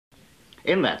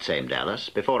In that same Dallas,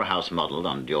 before a house modelled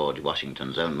on George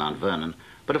Washington's own Mount Vernon,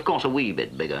 but of course a wee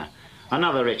bit bigger,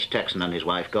 another rich Texan and his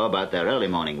wife go about their early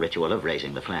morning ritual of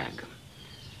raising the flag.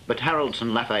 But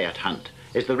Haroldson Lafayette Hunt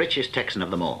is the richest Texan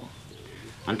of them all.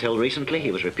 Until recently,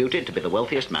 he was reputed to be the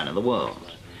wealthiest man in the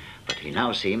world, but he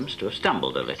now seems to have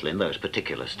stumbled a little in those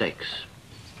particular stakes.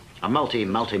 A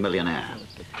multi-millionaire.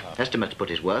 Estimates put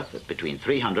his worth at between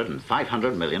 300 and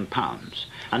 500 million pounds,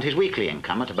 and his weekly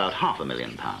income at about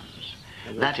 £500,000.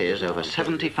 That is over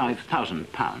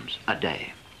 £75,000 a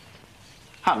day.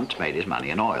 Hunt made his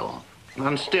money in oil,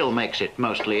 and still makes it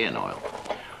mostly in oil,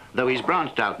 though he's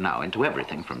branched out now into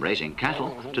everything from raising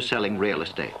cattle to selling real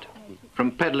estate,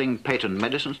 from peddling patent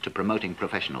medicines to promoting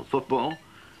professional football,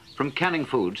 from canning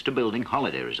foods to building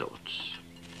holiday resorts.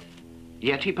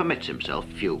 Yet he permits himself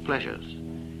few pleasures.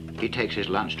 He takes his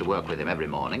lunch to work with him every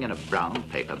morning in a brown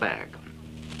paper bag.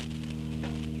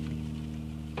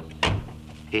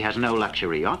 He has no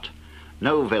luxury yacht,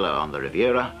 no villa on the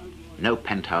Riviera, no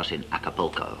penthouse in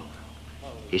Acapulco.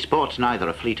 He sports neither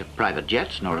a fleet of private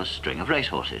jets nor a string of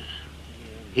racehorses.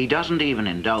 He doesn't even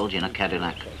indulge in a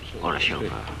Cadillac or a chauffeur.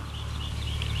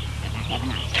 Have a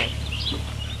nice day.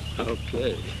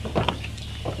 Okay.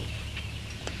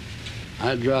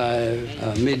 I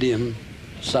drive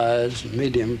medium-sized,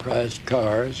 medium-priced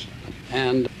cars,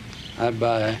 and I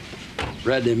buy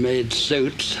ready-made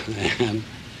suits, and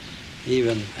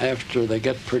even after they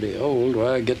get pretty old,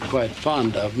 well, I get quite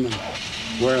fond of them and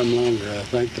wear them longer, I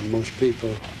think, than most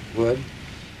people would.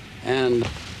 And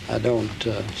I don't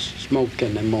smoke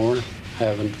anymore,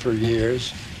 haven't for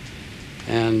years.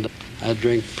 And I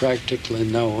drink practically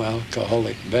no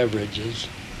alcoholic beverages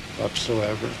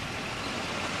whatsoever.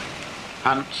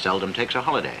 Hunt seldom takes a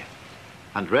holiday,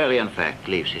 and rarely, in fact,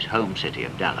 leaves his home city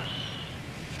of Dallas.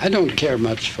 I don't care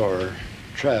much for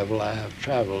travel. I have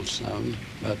traveled some,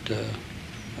 but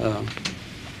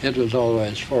it was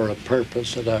always for a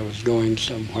purpose that I was going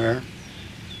somewhere.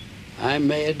 I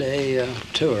made a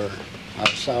tour of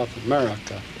South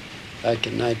America back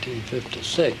in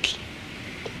 1956,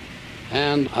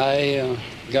 and I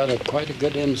got quite a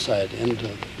good insight into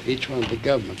each one of the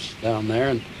governments down there,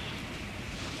 and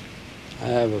I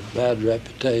have a bad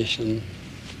reputation,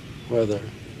 whether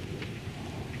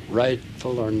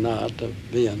rightful or not, of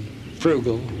being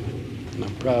frugal, and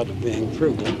I'm proud of being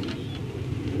frugal.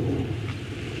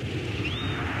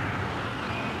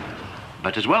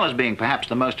 But as well as being perhaps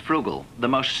the most frugal, the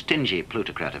most stingy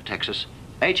plutocrat of Texas,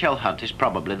 H.L. Hunt is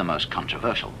probably the most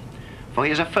controversial, for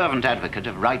he is a fervent advocate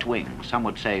of right-wing, some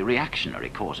would say reactionary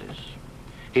causes.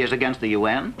 He is against the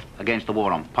UN, against the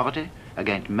war on poverty,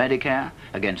 against Medicare,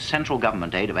 against central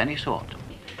government aid of any sort.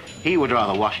 He would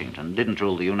rather Washington didn't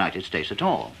rule the United States at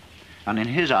all, and in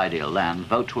his ideal land,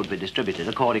 votes would be distributed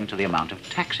according to the amount of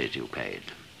taxes you paid.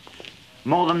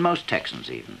 More than most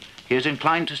Texans even, he is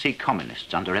inclined to see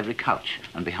communists under every couch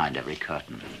and behind every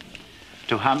curtain.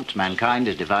 To Hunt, mankind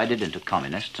is divided into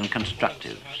communists and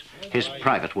constructives, his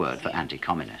private word for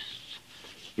anti-communists.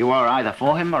 You are either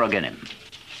for him or against him.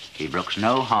 He brooks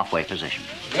no halfway position.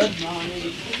 Good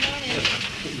morning.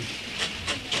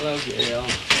 Hello, Gail.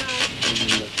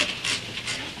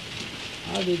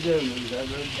 How do you do, Miss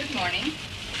Edwards? Good morning.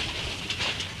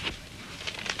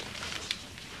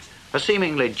 A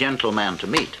seemingly gentle man to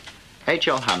meet,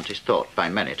 H.L. Hunt is thought by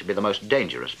many to be the most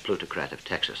dangerous plutocrat of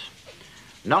Texas.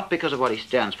 Not because of what he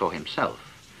stands for himself,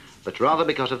 but rather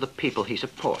because of the people he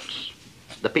supports,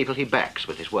 the people he backs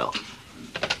with his wealth.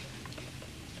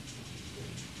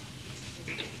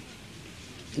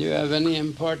 Do you have any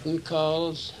important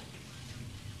calls?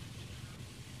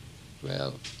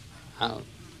 Well, I'll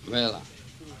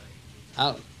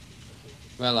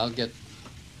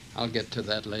get to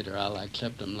that later. I'll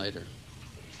accept them later.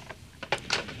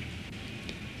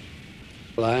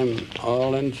 Well, I'm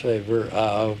all in favor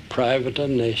of private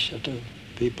initiative,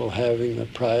 people having the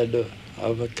pride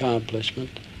of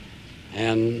accomplishment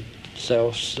and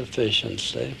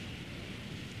self-sufficiency.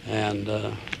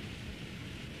 And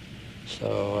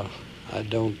so I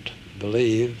don't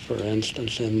believe, for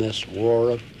instance, in this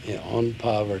war on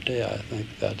poverty. I think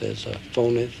that is a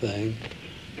phony thing.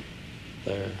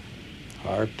 There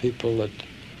are people that,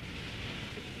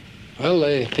 well,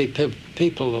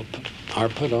 people are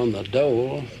put on the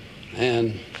dole,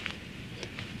 and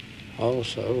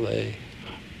also they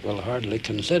will hardly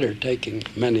consider taking,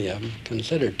 many of them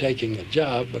consider taking a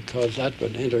job because that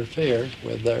would interfere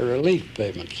with their relief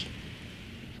payments.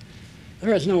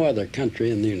 There is no other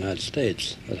country in the United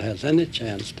States that has any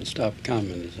chance to stop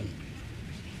communism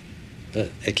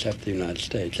except the United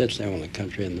States. It's the only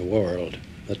country in the world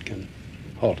that can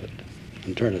halt it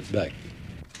and turn it back.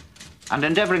 And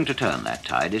endeavouring to turn that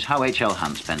tide is how H.L.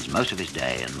 Hunt spends most of his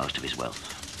day and most of his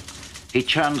wealth. He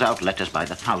churns out letters by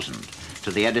the thousand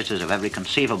to the editors of every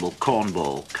conceivable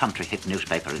cornball country hit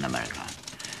newspaper in America.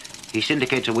 He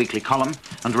syndicates a weekly column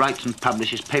and writes and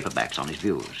publishes paperbacks on his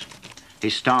views.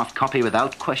 His staff copy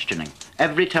without questioning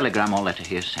every telegram or letter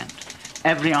he has sent,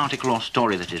 every article or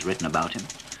story that is written about him,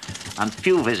 and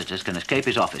few visitors can escape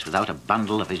his office without a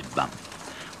bundle of his bump,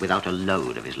 without a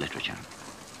load of his literature.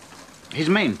 His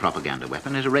main propaganda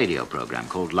weapon is a radio program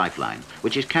called Lifeline,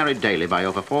 which is carried daily by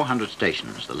over 400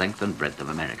 stations the length and breadth of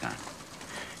America.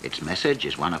 Its message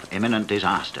is one of imminent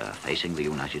disaster facing the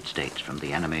United States from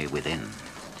the enemy within,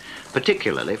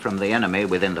 particularly from the enemy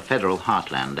within the federal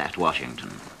heartland at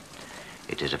Washington.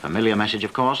 It is a familiar message,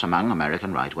 of course, among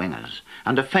American right-wingers,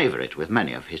 and a favorite with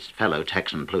many of his fellow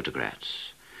Texan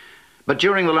plutocrats. But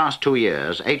during the last 2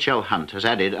 years, H.L. Hunt has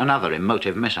added another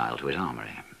emotive missile to his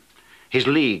armory. His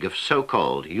league of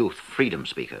so-called youth freedom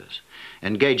speakers,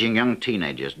 engaging young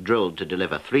teenagers drilled to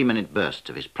deliver 3-minute bursts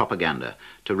of his propaganda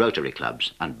to Rotary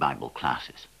clubs and Bible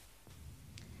classes.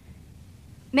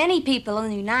 Many people in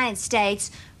the United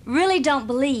States really don't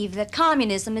believe that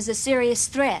communism is a serious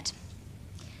threat.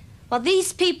 Well,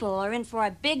 these people are in for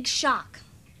a big shock,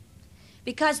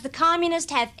 because the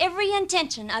communists have every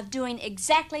intention of doing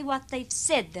exactly what they've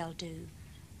said they'll do.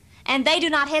 And they do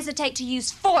not hesitate to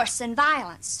use force and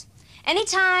violence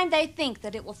anytime they think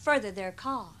that it will further their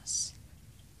cause.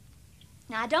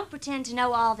 Now, I don't pretend to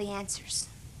know all the answers,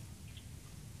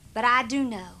 but I do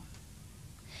know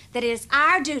that it is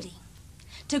our duty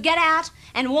to get out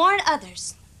and warn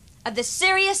others of the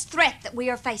serious threat that we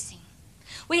are facing.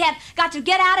 We have got to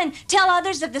get out and tell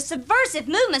others of the subversive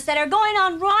movements that are going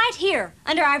on right here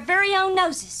under our very own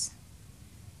noses.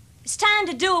 It's time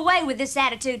to do away with this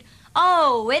attitude,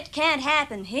 oh, it can't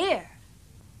happen here.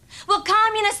 Will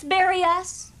communists bury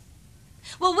us?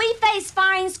 Will we face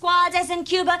firing squads as in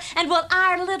Cuba, and will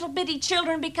our little bitty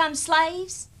children become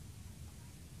slaves?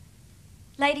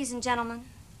 Ladies and gentlemen,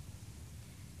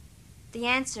 the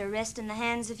answer rests in the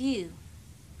hands of you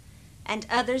and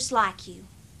others like you.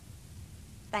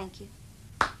 Thank you.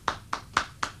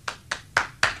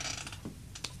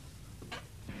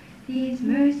 These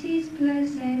mercies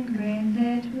bless and grant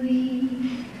that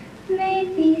we may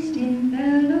feast in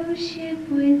fellowship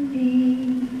with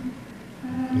thee.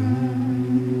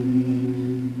 Amen.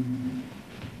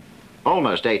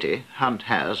 Almost 80, Hunt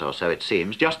has, or so it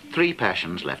seems, just 3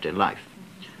 passions left in life: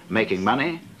 making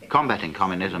money, combating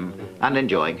communism, and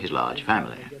enjoying his large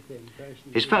family.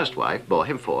 His first wife bore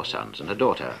him 4 sons and a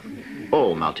daughter,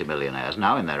 all multimillionaires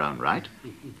now in their own right,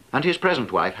 and his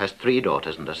present wife has 3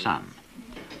 daughters and a son,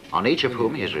 on each of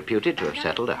whom he is reputed to have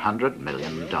settled $100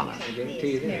 million.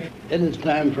 It is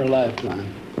time for a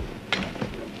lifeline.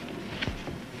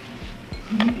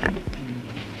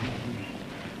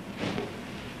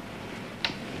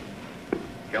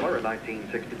 Keller, a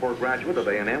 1964 graduate of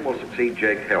A&M, will succeed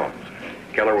Jake Helms.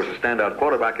 Keller was a standout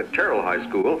quarterback at Terrell High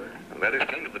School, and that is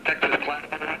king of the Texas class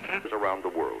around the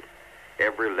world.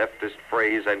 Every leftist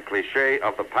phrase and cliche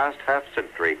of the past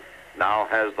half-century now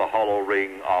has the hollow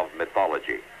ring of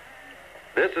mythology.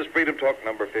 This is Freedom Talk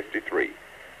number 53.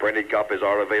 Printed copies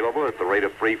are available at the rate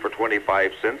of free for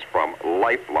 25 cents from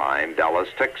Lifeline, Dallas,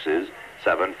 Texas,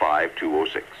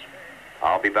 75206.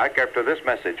 I'll be back after this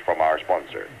message from our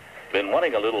sponsor. Been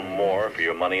wanting a little more for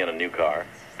your money in a new car?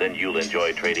 Then you'll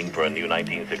enjoy trading for a new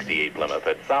 1968 Plymouth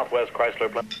at Southwest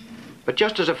Chrysler Plymouth. But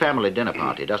just as a family dinner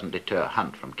party doesn't deter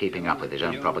Hunt from keeping up with his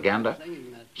own propaganda,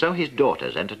 so his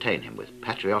daughters entertain him with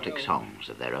patriotic songs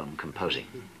of their own composing.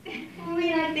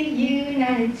 We like the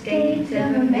United States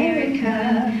of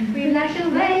America. We like the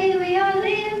way we all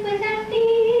live without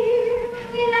fear.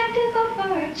 We like to vote for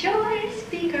our choice,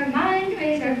 speak our mind,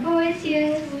 raise our voice.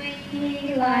 Yes,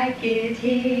 we like it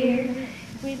here.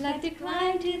 We'd like to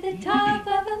climb to the top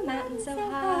of a mountain so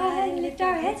high, lift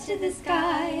our heads to the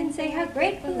sky and say how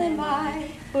grateful am I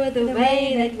for the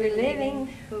way that we're living,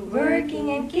 we're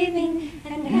working and giving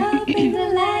and helping the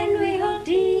land we hold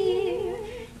dear.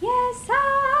 Yes,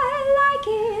 I like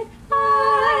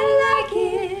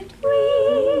it, we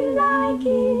like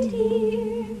it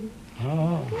here.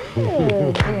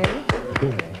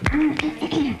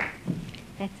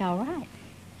 That's all right.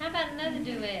 How about another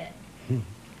duet?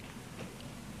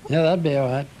 Yeah, that'd be all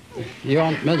right. You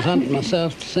want me something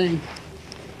myself to sing?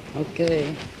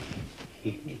 Okay.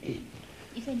 You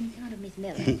said you thought of Miss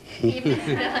Miller.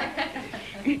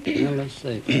 Now, let's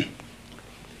see.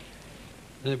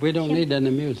 We don't need any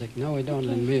music. No, we don't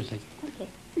need music. Okay.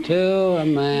 To a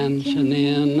mansion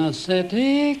in a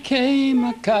city came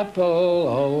a couple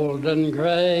old and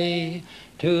gray,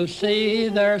 to see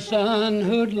their son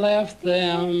who'd left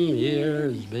them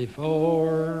years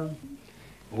before.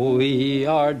 We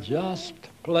are just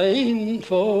plain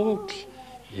folks,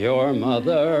 your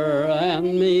mother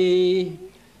and me,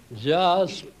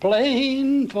 just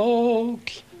plain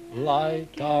folks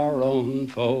like our own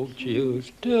folks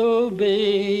used to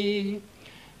be.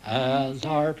 As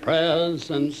our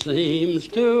presence seems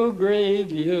to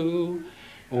grieve you,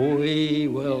 we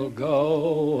will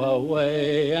go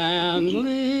away and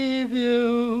leave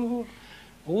you.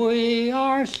 We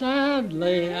are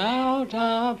sadly out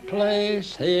of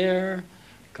place here,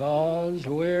 'cause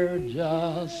we're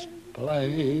just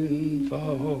plain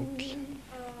folks.